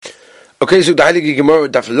Okay, so the Heilige Gemara,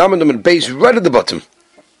 Daf Lamed and base right at the bottom.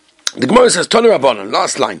 The Gemara says, Tanu Rabbanon,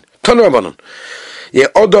 last line. Tanu Rabbanon. Ye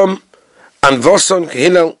Odom and Voson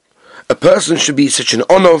Hillel. A person should be such an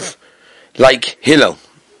onov like Hillel.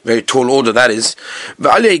 Very tall order that is.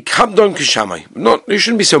 V'alei kabdon kishamai. Not, you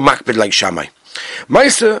shouldn't be so makbid like Shammai.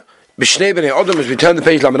 Meiser b'shnei b'nei Odom, as we turn the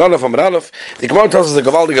page, Lamed Aleph, Amud Aleph, the Gemara tells us a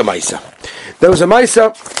gavaldiga Meiser. There was a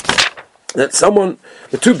Meiser that someone,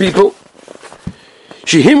 the two people,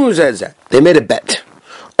 Shehimu Zezeh, they made a bet.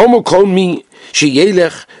 Omo kol mi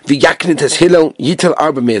sheyelech v'yaknit es Hillel yitel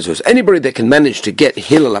arba mezuz. Anybody that can manage to get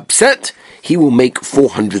Hillel upset, he will make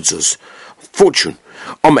 400 zuz. Fortune.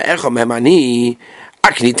 Omo echa memani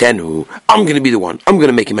aknitenu. I'm going to be the one. I'm going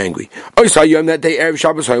to make him angry. I saw you on that day, Erev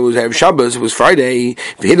Shabbos. It was Erev Shabbos. It was Friday.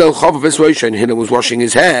 Hillel chavav es rosh, and Hillel was washing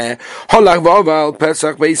his hair. Holach v'aval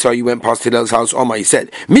Pesach Beisah. You went past Hillel's house. Omar, he said,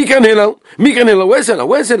 Mikan Hillel. Where's Hillel?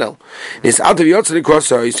 Where's Hillel? This out of Yotzei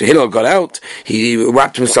Krosai. So Hillel got out. He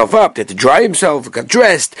wrapped himself up. He had to dry himself. Got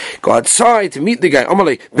dressed. Go outside to meet the guy.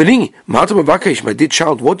 Omar, Beni, Matam Avakesh, my dear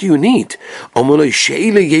child, what do you need? Omar,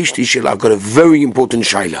 Sheila Yeshti Sheila. I've got a very important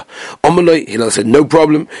Shaila. Omar, Hillel said, no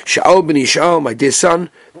problem. Sha'al ben Yisha'al, my dear son,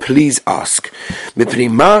 please ask. Why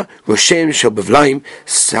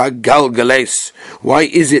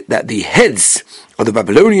is it that the heads of the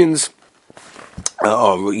Babylonians,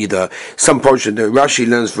 or either some portion, the Rashi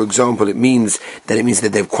learns, for example, it means that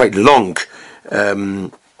they're quite long.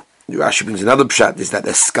 Rashi brings another pshat, is that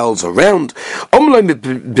their skulls are round. Oh,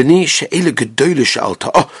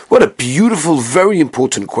 what a beautiful, very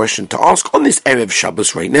important question to ask on this Erev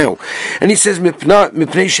Shabbos right now. And he says,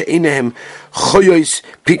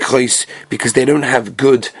 because they don't have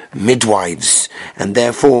good midwives, and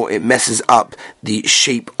therefore it messes up the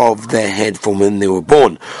shape of their head from when they were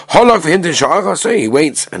born. So he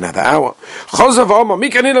waits another hour.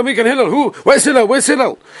 Who? Where's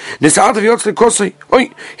Hillel?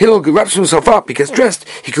 Hillel wraps himself up, he gets dressed,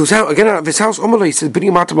 he goes out again out of his house. He says,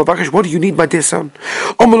 what do you need, my dear son?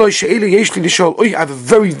 I have a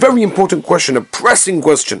very, very important question, a pressing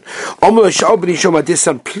question. My dear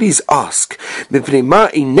son, please ask. Why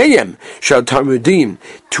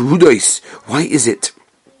is it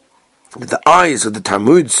that the eyes of the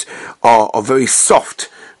Talmuds are very soft?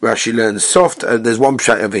 Rashi learns soft. There's one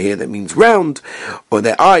pshat over here that means round, or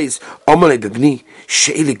their eyes.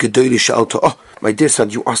 My dear son,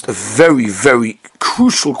 you asked a very, very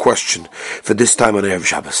crucial question for this time on Erev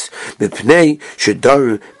Shabbos.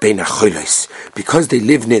 Because they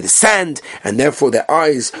live near the sand, and therefore their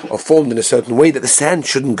eyes are formed in a certain way that the sand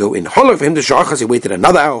shouldn't go in. He waited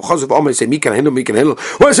another hour. Where's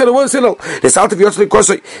Hillel? This out of Yotzei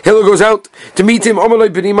Krosai. Hillel goes out to meet him. What do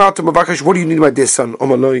you need, my dear son?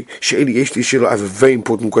 I have a very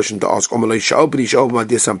important question to ask. My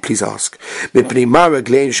dear son, please ask.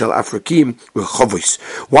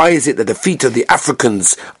 Why is it that the feet of the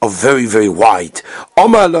Africans are very, very wide?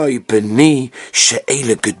 What a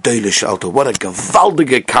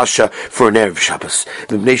gewaldige kasha for an Erev Shabbos.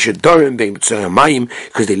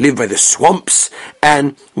 Because they live by the swamps,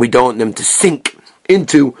 and we don't want them to sink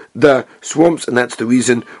into the swamps, and that's the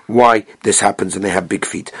reason why this happens, and they have big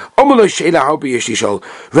feet.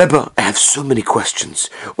 Rebbe, I have so many questions.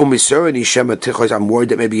 I'm worried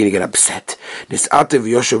that maybe you're going to get upset.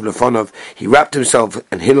 He wrapped himself,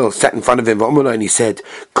 and Hillel sat in front of him, and he said,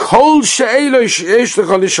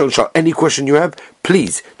 any question you have,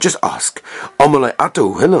 please, just ask.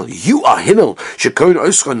 You are Hillel.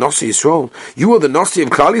 You are the Nasi of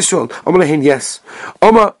Klal Yisrael. Yes.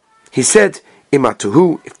 He said,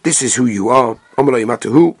 Imatuhu, if this is who you are, there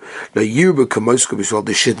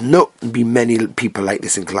should not be many people like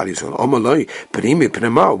this in Klal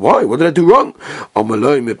Yisrael. Why? What did I do wrong?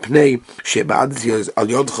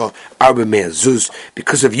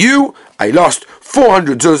 Because of you, I lost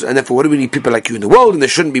 400 zuz, and therefore what do we need people like you in the world, and there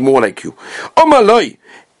shouldn't be more like you.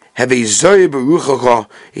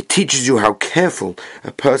 It teaches you how careful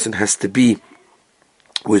a person has to be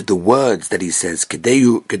with the words that he says.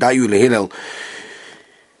 Kedayu lehillel.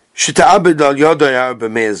 It's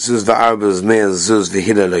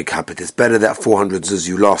better that 400 zuz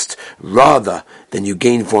you lost, rather than you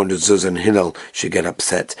gain 400 zuz and Hillel should get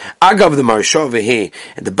upset. Agav, the Maharsha over here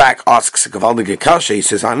in the back asks Gavaldige Kasha. He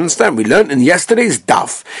says, I understand. We learned in yesterday's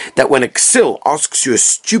daf that when a Ksil asks you a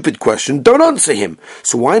stupid question, don't answer him.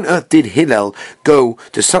 So why on earth did Hillel go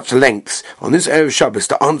to such lengths on this Erev Shabbos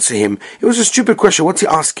to answer him? It was a stupid question. What's he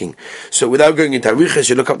asking? So without going into Arichas,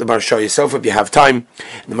 you look up the Maharsha yourself if you have time.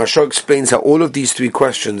 The Maharsha explains how all of these three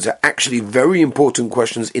questions are actually very important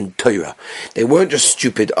questions in Torah. They weren't just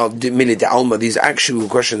stupid mili de alma. These are actual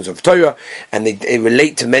questions of Torah, and they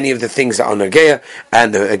relate to many of the things that are Nageya,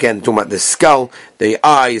 and again talking about the skull, the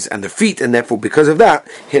eyes, and the feet, and therefore because of that,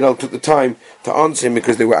 Hillel took the time to answer him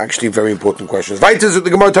because they were actually very important questions. Famous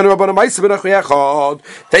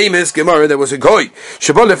Gemara, there was a guy. I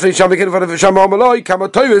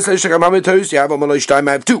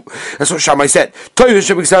have two. That's what Shammai said. I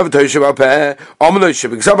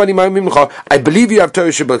believe you have Torah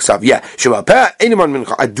Shabbat. Yeah.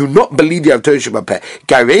 I do not believe you have Torah Shabbat.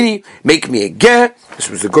 Gareni, make me a ger.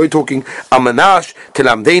 This was the guy talking. Amanash,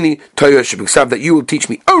 Telamdeni, Torah Shabbat, that you will teach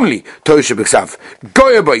me only Torah Shabbat.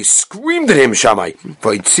 Goyabai screamed at him, Shammai.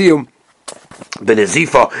 Vaytzium ben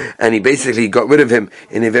Zifa, and he basically got rid of him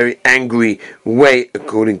in a very angry way,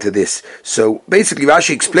 according to this. So basically,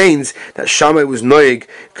 Rashi explains that Shammai was noig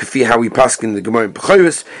kafi how we pass in the Gemara in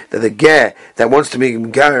Pechoros, that the ger that wants to make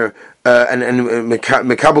him ger and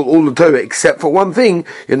mekabel all the Torah except for one thing,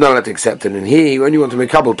 you're not allowed to accept it. And here you only want to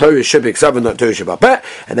mekabel Torah Shabbat Ksav, not Torah Shabbat,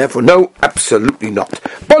 and therefore no, absolutely not.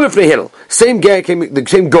 Bolefrei Hillel, the same guy came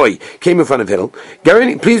in front of Hillel.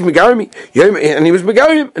 Garini, please megari me, and he was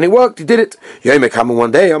megarim him, and he worked, he did it.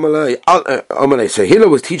 One day, so Hillel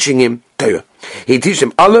was teaching him Torah. He teach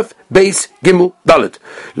him Aleph, Beis, Gimel, Dalet.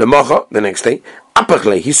 Lemacha, the next day,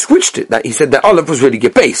 Apachle, he switched it. That he said that Aleph was really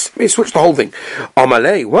get base. He switched the whole thing.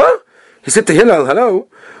 Amalei, what? He said to Hillel, hello.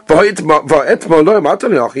 You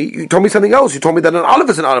told me something else. You told me that an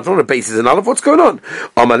Aleph is an Aleph, not a base is an Aleph. What's going on?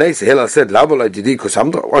 Amalei, so Hillel said,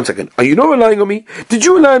 1 second. Are you not relying on me? Did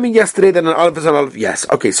you rely on me yesterday that an Aleph is an Aleph? Yes.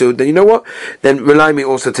 Okay, so then you know what? Then rely on me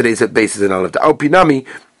also today that base is an Aleph. The Alpinami,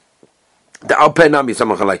 the Alpenami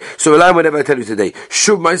Samachalai. So rely on whatever I tell you today.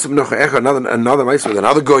 Shuv Maisam Nocha another Maisam with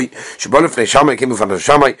another guy. Shabbalef Shammai came in front of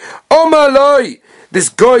Shammai. Omaloi! This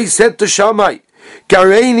guy said to Shammai,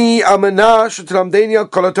 Gareini Almanash Tlamdenia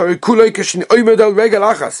Kolatori Kuloi Kashin Oimedal Regal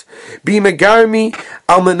Achas. Be Megarmi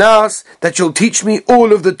Almanas, that you'll teach me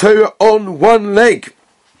all of the Torah on one leg.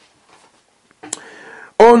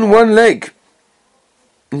 On one leg.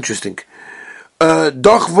 Interesting.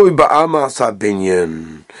 Dochvoi ba'amas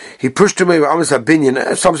habinyan. He pushed him away ba'amas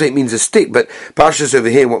habinyan. Some say it means a stick, but Pashas over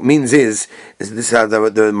here, what means is this is how the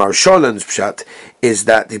Marshalan's pshat is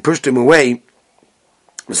that they pushed him away.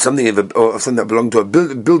 Something something that belonged to a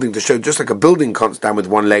building, to show just like a building can't stand with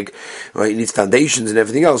one leg, right? It needs foundations and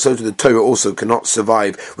everything else. So the Torah also cannot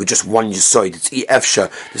survive with just one yesod. It's efsha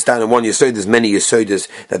to stand on one yesod. There's many yesodas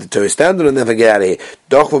that the Torah stand on and never get out of here.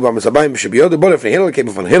 Hillel came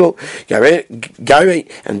from Hillel, Gary,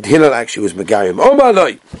 and Hillel actually was Megarim. Oh my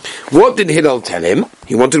Lord! What did Hillel tell him?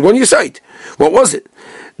 He wanted one yesod. What was it?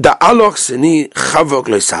 Da aloch seni chavok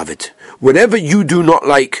loisavit. Whatever you do not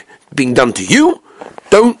like being done to you,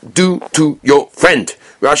 don't do to your friend.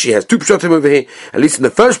 Rashi has two pshatim over here. At least in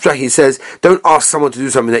the first pshat he says, don't ask someone to do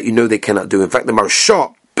something that you know they cannot do. In fact, the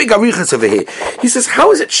Maharsha, big arichas over here, he says,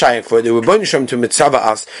 how is it shaykh for the Rebbeinu Shem to mitzvah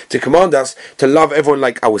us, to command us to love everyone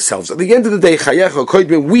like ourselves? At the end of the day, chayecha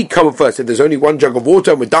koidbin, we come first. If there's only one jug of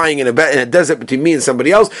water and we're dying in a desert between me and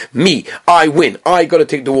somebody else, I win. I got to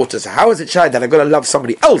take the water. So how is it shaykh that I got to love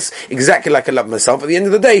somebody else exactly like I love myself? At the end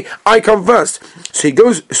of the day, I come first. So he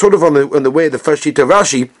goes sort of on the way of the first sheet of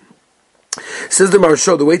Rashi. Says the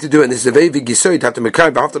Maharsha, the way to do it, and this is a very big yisoid, have to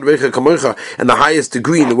mekayim b'after recha kamocha, and the highest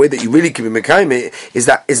degree in the way that you really can be mekayim is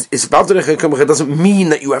that b'after recha kamocha doesn't mean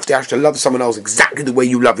that you have to actually love someone else exactly the way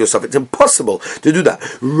you love yourself. It's impossible to do that.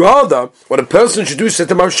 Rather, what a person should do, says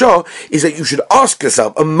the Maharsha, is that you should ask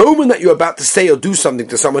yourself, a moment that you're about to say or do something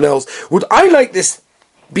to someone else, would I like this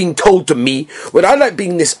being told to me? Would I like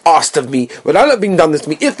being this asked of me? Would I like being done this to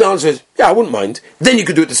me? If the answer is, yeah, I wouldn't mind, then you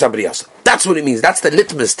could do it to somebody else. That's what it means. That's the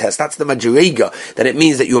litmus test. That's the majorega, that it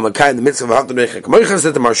means that you're Makai in the midst of a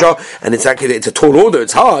Maharsha, and it's actually, it's a tall order,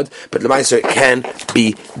 it's hard, but Lemaisa, it can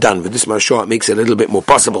be done. With this Maharsha, it makes it a little bit more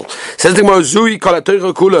possible. Says the Maharzui,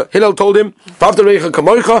 Hillel told him,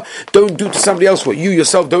 don't do to somebody else what you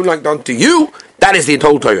yourself don't like done to you. That is the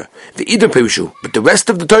whole Torah. The Ida Perushu. But the rest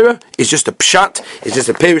of the Torah is just a pshat, it's just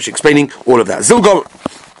a perush explaining all of that. Zilgo,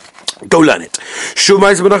 go learn it. There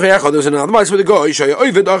was another mice with a guy. She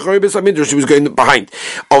was going behind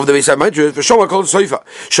of the Beis Midrash. For Shoma called Soifa.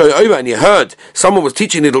 And he heard someone was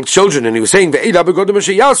teaching little children, and he was saying, "These are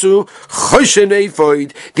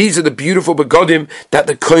the beautiful begodim that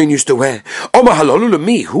the Kohen used to wear."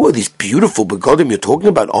 Who are these beautiful begodim you're talking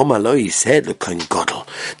about? He said, the Kohen Gadol.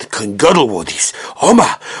 The Kohen Gadol wore these.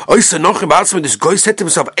 This guy said to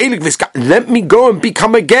himself, let me go and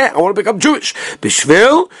become a ger. I want to become Jewish.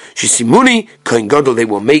 Bishvil, Shisimuni, Kohen Gadol, they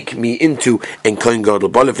will make me into a Kohen Gadol.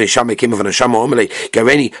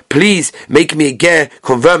 Please make me a ger,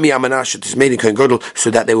 convert me Amanash to made a Kohen Gadol, so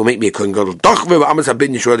that they will make me a Kohen Gadol.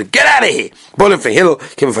 Get out of here. Bolef Hillel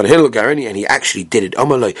came from Hillel Garani, and he actually did it.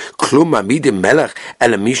 Amalai, Kluma Midim Melech,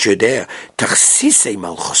 Elamisha there, Taxise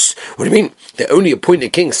Malchus. What do you mean? They only appoint a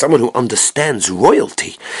king, someone who understands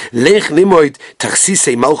royalty. Lech Limoid,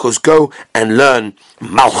 Taxise Malchus, go and learn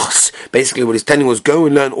Malchus. Basically, what he's telling was go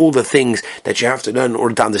and learn all the things that you have to learn in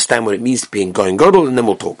order to understand what it means to be in Kohen Gadol, and then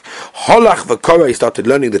we'll talk. Holach V'Korah, he started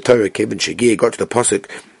learning the Torah, Kevin Shegi, got to the Pasuk.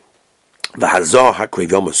 The Hazar Hakriv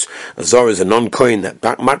Yomus. Hazar is a non-Kohen that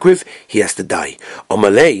Makriv, he has to die.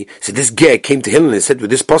 Amalei, so this ger came to Hillel and said, with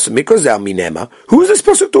this pasuk, because thou minema, who is this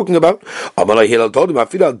pasuk talking about? Amalei Hillel told him,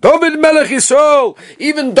 Afila, David Melech Yisrael,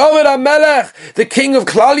 even David HaMelech, the king of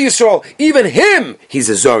Klal Yisrael, even him, he's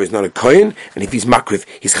a Zar, he's not a Kohen, and if he's Makriv,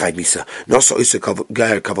 he's Chai Misa. Nosa Isa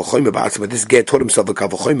Kavachoyma Ba'atzim, but this ger taught himself a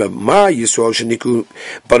Kavachoyma, Ma Yisrael Sheniku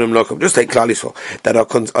Banim Lakom, just like Klal Yisrael, that are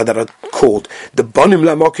called the Banim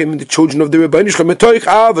Lamokim, the children of the Rebbeinu Shalom, Metoich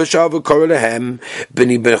Avashav Koralehem,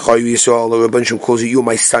 Beni Ben Chayu Yisrael, the Rebbeinu Shalom calls you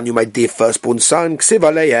my son, you my dear firstborn son, Ksiv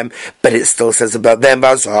Alehem, but it still says about them,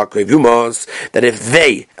 that if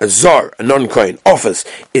they, a Zar, a non-Kohen, offers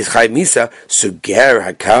is Chai Misa, so Ger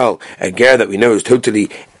Hakal, a Ger that we know is totally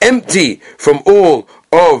empty from all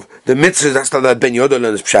of the mitzvahs. That's not that Ben Yoda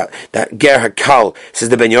learns pshat. That Ger Hakal says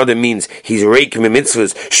the Ben Yoda means he's reik with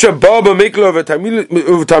mitzvahs. Shababa miklo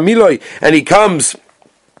v'tamiloi, and he comes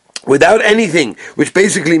without anything, which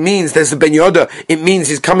basically means there's a Ben Yoda. It means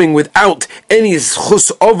he's coming without any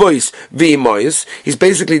schus ovois v'imois. He's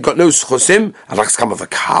basically got no schusim. Alachs kama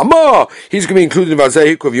v'kama. He's going to be included in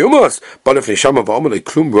Vazayik of Yomos. But if Neshama v'amalei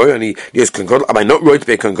klum roy and he is Kohen Gadol, am I not right to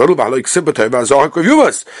be a Kohen Gadol? V'aloik sibbatay Vazayik of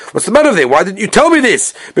Yomos. What's the matter there? Why didn't you tell me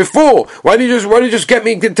this before? Why did you just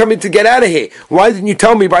tell me to get out of here? Why didn't you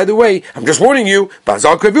tell me? By the way, I'm just warning you.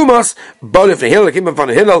 Vazayik of Yomos. But if the Hillel came from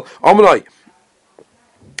the Hillel, amalei.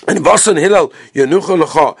 And Vasan Hillel, Yanucha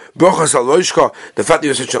Lacha, Brochas Al Roshka, the fact that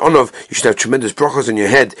you're such an honor, you should have tremendous brochas in your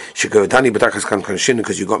head. Shikovadani Batakas Kan Kanshin,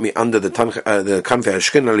 because you got me under the Kanfei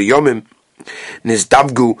Ashkin Ali Yomim.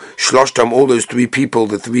 Nizdavgu Shloshtam, all those three people,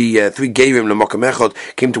 the three Gerim Lamakam Echad,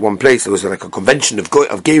 came to one place. There was like a convention of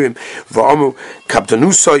Gerim. Va'amu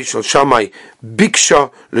Kaptanusai Shal Shamai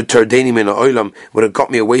Biksha L'Tardeni Min Ha'olam would have got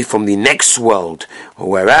me away from the next world.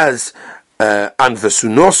 Whereas and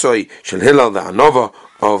Vasunosai Shal Hillel the Anova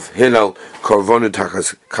of Hillel Korvonu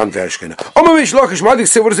Takas Kanfei Ashkin. Omamish Lakish Madik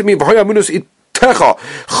say, what does it mean? V'hoya Munus it. We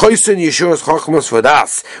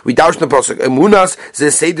daush the pasuk. Emunas ze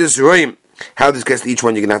seidus roim. How this gets to each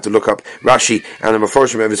one, you're going to have to look up Rashi and the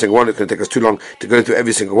Mefarshim every single one. It's going to take us too long to go through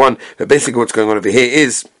every single one. But basically, what's going on over here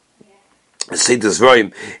is Seidas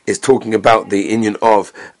Roim is talking about the union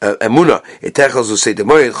of Emunah. It tells you say the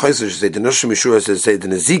Moed, Chayzer say the Noshim Yeshua says say the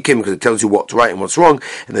Nezikim, because it tells you what's right and what's wrong,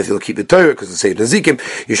 and if you'll keep the Torah because it says the Nezikim.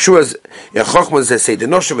 Yeshua's Yachachman says say the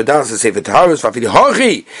Noshim V'das says say the Taharos Vafili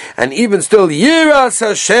Hachi, and even still Yiras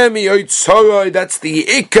Hashem Yotzoroi. That's the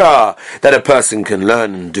Ikka that a person can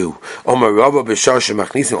learn and do. Omar Rabba B'Shar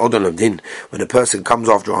Shemachnisim Odon Avdin. When a person comes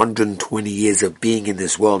after 120 years of being in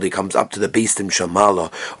this world, he comes up to the Beistim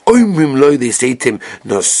Shamala. Oimrim Lo. They say to him,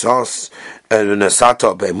 Nasata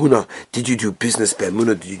Be'emunah, did you do business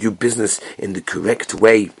Be'emunah? Did you do business in the correct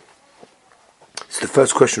way? It's the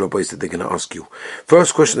first question, boys, that they're going to ask you.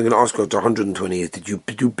 First question they're going to ask you after 120 years: did you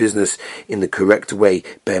do business in the correct way,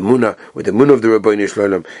 be'emunah, with the munah of the Rebbeinu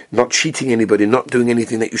Shalom, not cheating anybody, not doing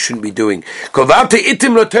anything that you shouldn't be doing? Kovavte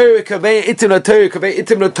itim l'Torah kavei itim l'Torah kavei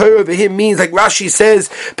itim l'Torah over here means, like Rashi says,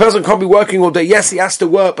 a person can't be working all day. Yes, he has to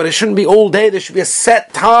work, but it shouldn't be all day. There should be a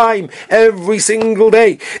set time every single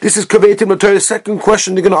day. This is kavei itim l'Torah. Second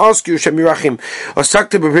question they're going to ask you, Shem Yirachim,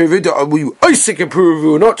 were you Isaac and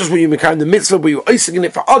Peru? Not just were you making the mitzvah, but you icing in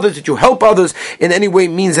it for others? Did you help others in any way?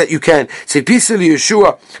 Means that you can say peace to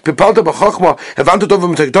Yeshua, but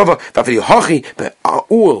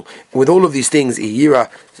all with all of these things,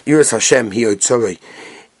 Yiras Hashem Hiyotzorei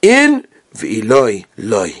in v'iloi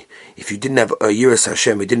loi. If you didn't have a Yiras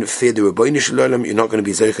Hashem, you didn't fear the Rebbeinu Shalom, you're not going to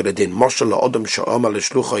be Zeicher Adin. Mashal Adam Sha'ama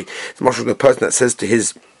L'Shluchai. It's Mashal, the person that says to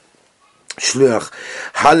his Shluach,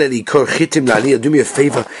 Halali Kor Chitim La'aliyah, do me a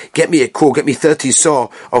favor, get me a core, get me 30 saw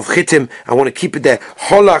of Chitim, I want to keep it there.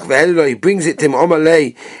 Holach Ve'elilo, he brings it to him,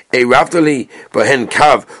 Omalei, a Ravdali, Bahen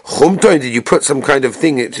Kav, Chumtoin, did you put some kind of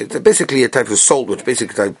thing, it's basically a type of salt, which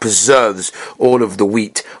basically preserves all of the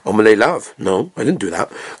wheat. Omalei Lav, no, I didn't do that.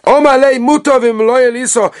 Omalei Mutavim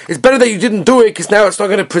Loyaliso, it's better that you didn't do it, because now it's not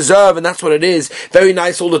going to preserve, and that's what it is. Very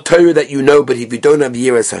nice, all the Torah that you know, but if you don't have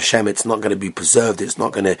Yiras Hashem, it's not going to be preserved, it's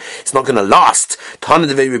not going to last. Tana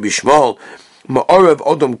de Rabbi Shmuel, Ma'orav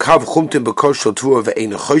Odom Kav Chumtim B'Koshel Tuah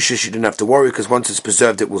Ve'ein Choshesh. You don't have to worry because once it's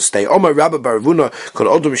preserved, it will stay. Omar Rabba Baravuna Kol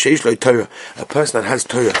Odom Sheish Lo Torah. A person that has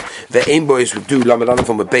Torah, Ve'ein boys would do Lamadana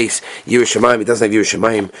from a base. Yerushalayim, it doesn't have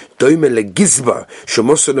Yerushalayim. Doime LeGizbar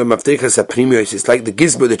Shemosol Maftechas Apnimios. It's like the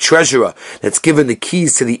Gizbar, the treasurer, that's given the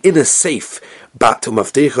keys to the inner safe. But they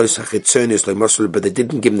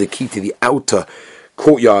didn't give him the key to the outer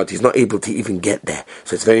courtyard. He's not able to even get there.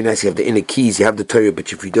 So it's very nice. You have the inner keys, you have the Torah,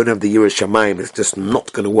 but if you don't have the Yiras Shamayim, it's just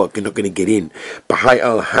not going to work. You're not going to get in. Bahai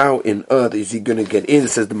al, how in earth is he going to get in? It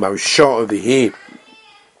says the Marsha over here.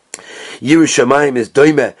 Yiras Shamayim is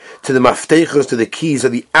doime to the maftechos, to the keys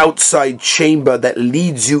of the outside chamber that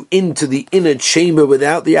leads you into the inner chamber.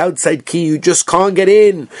 Without the outside key, you just can't get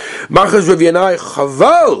in. Machaz Rav Yanai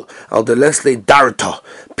Chaval al de Leslie Darta.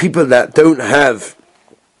 People that don't have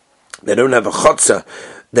a chotza,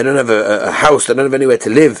 they don't have a house, they don't have anywhere to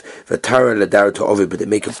live. V'tara l'darta ovid, but they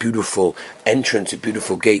make a beautiful entrance, a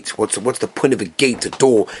beautiful gate. What's the point of a gate, a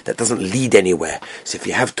door that doesn't lead anywhere? So if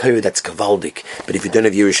you have Torah, that's kavaldik. But if you don't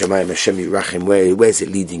have Yiras Shamayim, Hashem Yirachim, where's it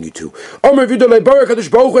leading you to? Omer v'idolei barak Kadosh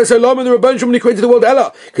Baruch Hu esalam and the Rabban Shem created the world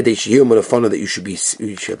Ella. Kadesh Yir Malafana, that you should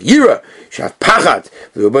have Yira, you should have Pachad.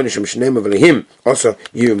 The Rabban Shem Shneim of Elihim also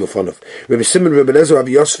Yir Malafanav. Rabbi Simon, Rabbi Lezer,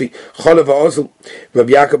 Rabbi Yosfi, Cholav Ha'ozel,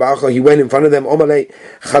 Rabbi Yaakov Acha, he went in front of them. Omalei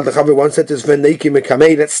Chad L'chaver once said to his friend Neiki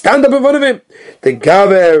Mekamei, let's stand up in front of him. The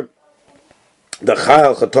Gaver, the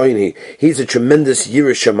Chayal Chatoini, he's a tremendous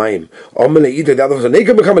Yiras Shamayim. Omalei either the other was a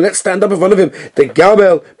Neiki Mekamei, let's stand up in front of him. The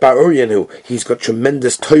Gabel Ba'urianu, he's got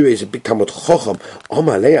tremendous Torah, he's a big Talmud Chacham.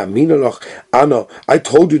 Omalei Aminaloch Ano, I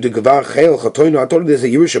told you the Gavar Chayal Chatoini, I told you there's a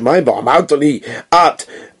Yiras Shamayim, but I'm out to leave at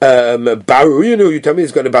Baruyanu, you tell me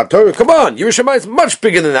he's got about Torah. Come on, Yerushalayim is much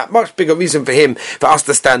bigger than that, much bigger reason for us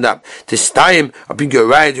to stand up. To Staim, I'll bring you a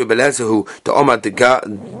ride with Belezahu, the Omar, the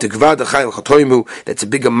Gvad, the Chayil Chatoimu, that's a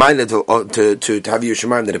bigger mile to have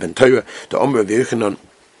Yerushalayim than have Torah. The Omar of Yeruchanan,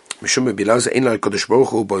 Mishum Bilaza, Ein Lai Kodesh Baruch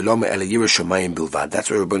Hu, Boiloma, Ele Yerushalayim Bilvad. That's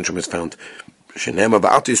where Rabban Shem is found. Shenema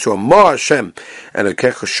ba'at Yisrael ma Hashem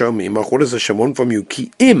Elokecha Shom Imach. What does Hashem want from you? Ki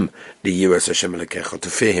im the Yiras Hashem Elokecha, to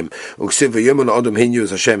fear Him. Uksiv v'yomon Adam hin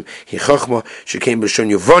Yiras Hashem hi chachma shekein b'shon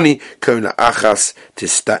Yovani kona achas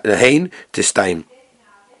tein testaim.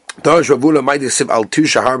 Don't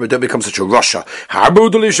become such a Russia.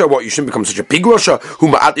 What, you shouldn't become such a big Russia?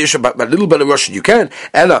 But a little bit of Russian you can.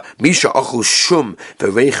 Ella Misha Achul Shum.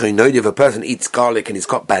 If a person eats garlic and he's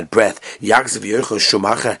got bad breath,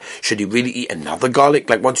 should he really eat another garlic?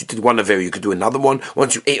 Like once you did one Avera, you could do another one.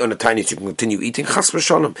 Once you ate on a tiny, you can continue eating. Chas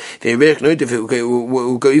v'shalom. It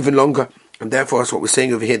will go even longer. And therefore, that's what we're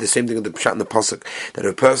saying over here, the same thing in the Pshat and the Pasuk, that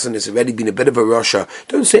a person has already been a bit of a Rasha.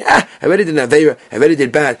 Don't say, I already did Aveira, I already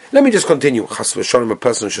did bad, let me just continue. Chas v'shalom, a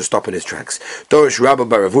person should stop in his tracks. Dorish Rabba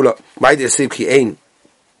Baravula, Ma'idir Sivki Ein,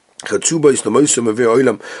 Chatzuba is the Mosum of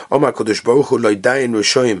Oilam, Omar Kodesh Baruch Hu Loidayin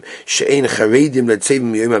Rishoyim, She'ein Charedim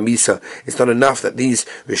Letzevim Yom HaMisa. It's not enough that these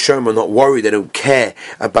Rishoyim are not worried, they don't care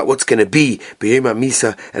about what's going to be, B'Yom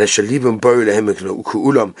HaMisa, and Shalibim Bori Lehem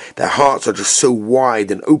Ku'ulam. Their hearts are just so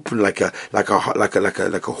wide and open like a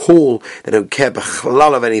hall, they don't care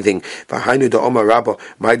b'chlal of anything. V'hainu da Omar Rabba,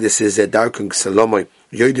 Ma'idir says, Darkun Salomai,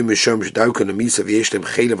 maybe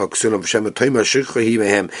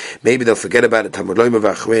they'll forget about it. The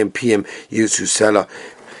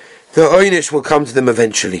Oynish will come to them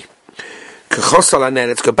eventually.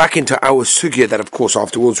 Let's go back into our sugya that, of course,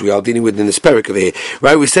 afterwards we are dealing with in this parak over here.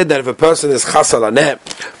 Right? We said that if a person is chasal aneh,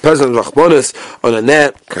 person is rachbonis on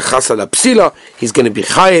aneh, chasal psila, he's going to be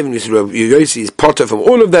chayiv, and Yosi is potter from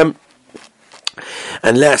all of them,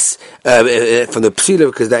 unless from the psila,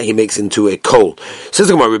 because that he makes into a coal. Says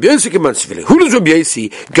the Gemara, Rabbi Yossi Gemansvili. Who does Rabbi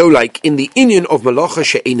Yossi go like in the inyan of malacha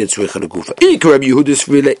she'ein tzricha legufa? Rabbi Yehuda's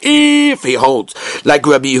really, if he holds like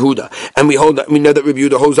Rabbi Yehuda, and we know that Rabbi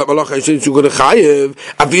Yehuda holds that malacha she'ein tzricha lechayev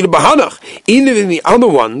avil bahanach. Even in the other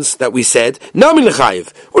ones that we said, namin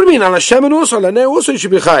lechayev. What do you mean? Al Hashem and also you should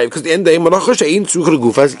be chayev, because the end of the day malacha she'ein tzricha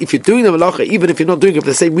legufa. If you're doing the malacha, even if you're not doing it for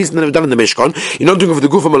the same reason that we've done in the Mishkan, you're not doing it for the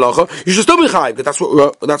gufa malacha, you should still be chayev, because that's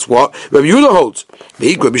what Rabbi Yehuda holds.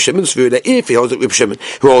 Rabbi Shimon Svira, if he holds it Rabbi Shimon,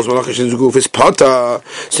 who holds Malach Hashem Zuguf is Potter.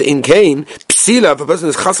 So in Cain, Psila, if a person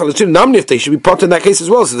is Chasal L'Shim Namnif, they should be Potter in that case as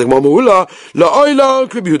well. So the Gemara Ma'ula,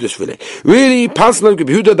 La'oila, Rabbi Yehuda Svira. Really, personal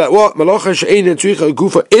Rabbi Yehuda, that what Malach Hashem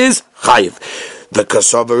Zuguf is Chayiv. The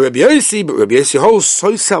Kasava Rabbi Yossi, but Rabbi Yossi holds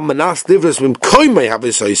Soisa Manas Livers when Koimei have a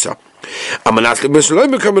Soisa. So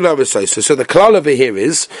the klal over here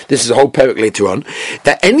is, this is a whole parak later on,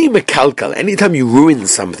 that any mekalkal, anytime you ruin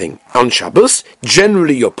something on Shabbos,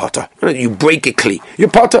 generally you're potter. You break a kli, you're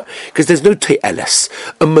potter, because there's no te'eles.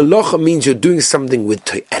 A malacha means you're doing something with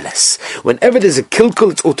te'eles. Whenever there's a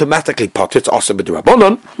kilkul, it's automatically potter. It's also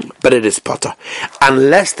b'drabanan, but it is potter.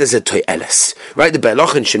 Unless there's a te'eles. Right? The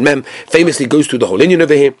Be'alach and Shin Mem famously goes through the whole Inyan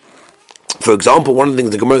over here. For example, one of the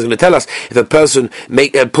things the Gemara is going to tell us, if a person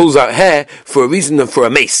pulls out hair for a reason for a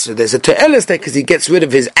mace, so there's a te'eles there because he gets rid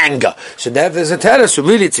of his anger. So there's a te'eles, so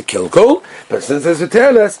really it's a kilkul, but since there's a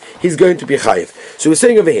te'eles, he's going to be chayiv. So we're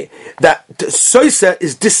saying over here that soisa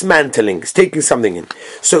is dismantling, it's taking something in.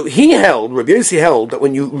 So Rabbi Yossi held that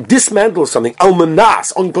when you dismantle something,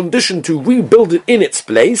 al-manas, on condition to rebuild it in its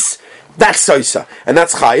place, that's soisa, and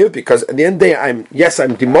that's chayiv, because at the end of the day,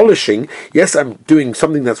 I'm demolishing, yes, I'm doing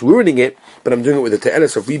something that's ruining it, but I'm doing it with the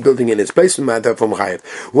te'eles of rebuilding it in its place, and matter from chayiv.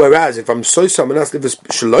 Whereas if I'm soisa manas livers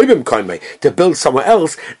shaloibim kaimei to build somewhere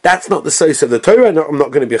else, that's not the soisa of the Torah, and I'm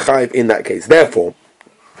not going to be chayiv in that case. Therefore,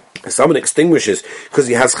 if someone extinguishes because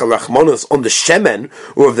he has chalachmonos on the shemen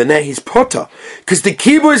or of the neh, he's potter, because the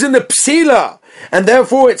kibur is in the psila. And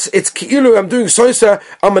therefore it's ki'ilu, I'm doing soisa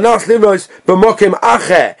amanas livos b'mokim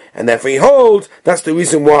ache, and therefore he holds that's the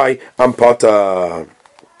reason why I'm potter.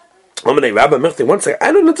 One second,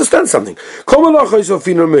 I don't understand something. Where do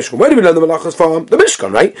we learn the malachas from? The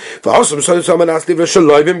Mishkan, right?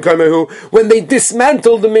 When they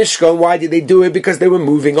dismantled the Mishkan, why did they do it? Because they were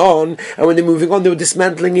moving on, and when they're moving on, they were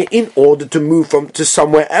dismantling it in order to move to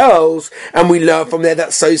somewhere else. And we learn from there that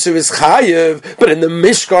soisa is chayev, but in the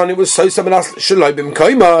Mishkan it was soisa manas shaloibim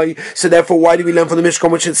kaimai. So therefore, why do we learn from the Mishkan,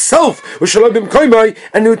 which itself was shaloibim kaimai?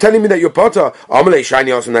 And you're telling me that you're potter? Amalei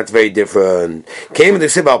shiny awesome. That's very different. Came and they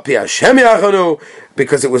said about Pia.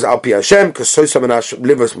 Because it was Al Pi Hashem, because Soisa Manash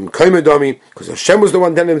livers from Koimedami, because Hashem was the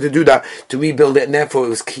one telling them to do that, to rebuild it, and therefore it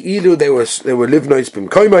was Ki'ilu, they were livnois from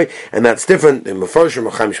Koimei, and that's different. In Mefarshim,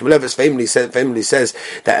 Chaim Shmulevitz famously says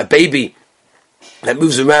that a baby that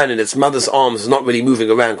moves around in its mother's arms is not really moving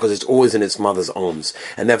around because it's always in its mother's arms,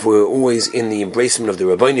 and therefore we're always in the embracement of the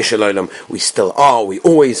Rabbeinu Shalom. We still are, we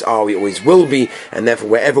always will be, and therefore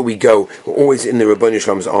wherever we go, we're always in the Rabbeinu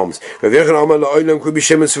Shalom's arms. No,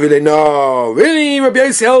 really, Rabbi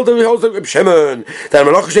Yossi held like Rabbi Shimon that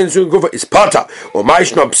Malach Hashem Zuguf is pata or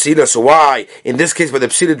Maishna Psila. So why in this case, by the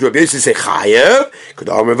Psila, Rabbi Yossi say Chayev?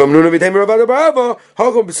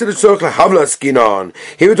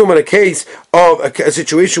 Here we're talking about a case of a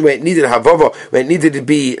situation where it needed havava, where it needed to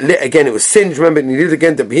be lit again. It was singed. Remember, it needed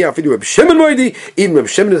again to be here. Reb Shimon moidi, even Reb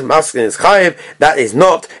Shimon is masking his chayev. That is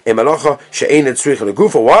not a malacha she'ein tzrich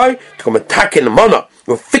legufa. Why? To come attacking the mana.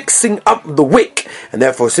 You're fixing up the wick, and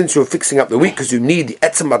therefore, since you're fixing up the wick, because you need the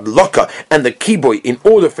etzem adloka and the keyboy in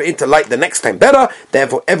order for it to light the next time better,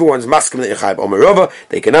 therefore everyone's masking the chayev omerova.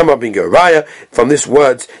 They can now bring a raya from this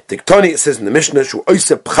words. Diktoni, it says in the Mishnah, shu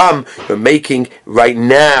oisa pcham. You're making right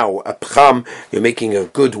now a pcham. You're making a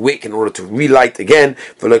good wick in order to relight again.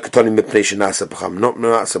 Not it's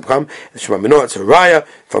a raya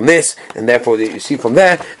from this, and therefore you see from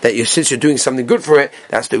there that since you're doing something good for it,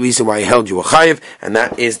 that's the reason why I held you a chayev, and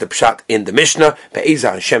that is the pshat in the Mishnah.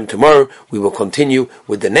 Be'ezah Hashem, tomorrow we will continue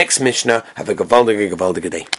with the next Mishnah. Have a gewaldige day.